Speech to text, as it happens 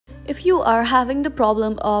If you are having the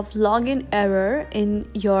problem of login error in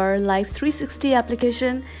your Life360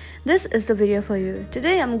 application, this is the video for you.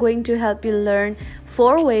 Today I'm going to help you learn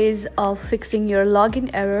 4 ways of fixing your login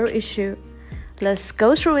error issue. Let's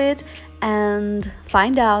go through it and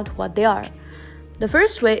find out what they are. The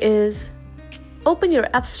first way is open your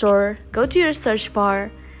AppStore, go to your search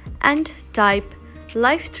bar and type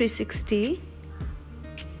Life360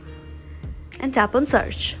 and tap on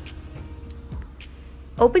search.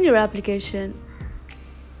 Open your application.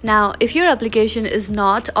 Now, if your application is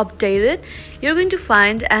not updated, you're going to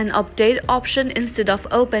find an update option instead of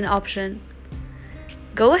open option.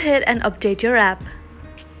 Go ahead and update your app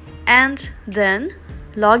and then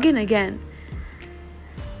log in again.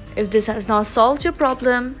 If this has not solved your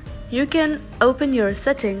problem, you can open your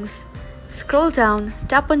settings, scroll down,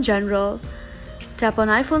 tap on general, tap on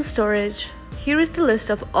iPhone storage. Here is the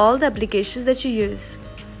list of all the applications that you use.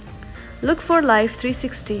 Look for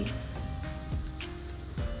Life360.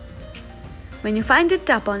 When you find it,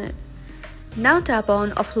 tap on it. Now tap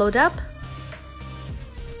on Offload App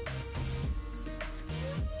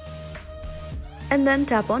and then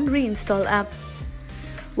tap on Reinstall App.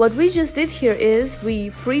 What we just did here is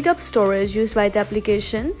we freed up storage used by the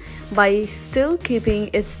application by still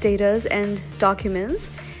keeping its status and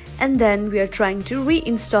documents, and then we are trying to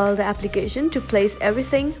reinstall the application to place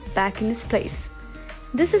everything back in its place.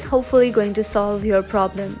 This is hopefully going to solve your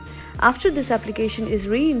problem. After this application is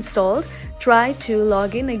reinstalled, try to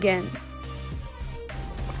log in again.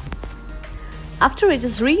 After it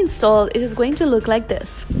is reinstalled, it is going to look like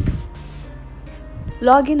this.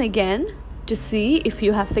 Log in again to see if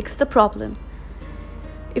you have fixed the problem.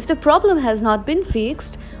 If the problem has not been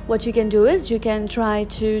fixed, what you can do is you can try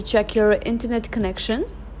to check your internet connection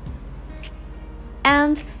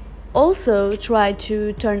and also try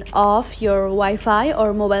to turn off your Wi-Fi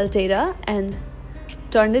or mobile data and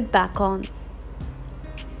turn it back on.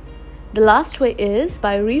 The last way is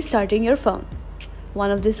by restarting your phone. One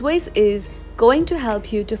of these ways is going to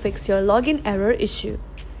help you to fix your login error issue.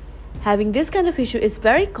 Having this kind of issue is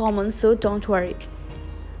very common, so don't worry.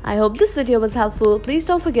 I hope this video was helpful. Please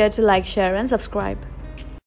don't forget to like, share and subscribe.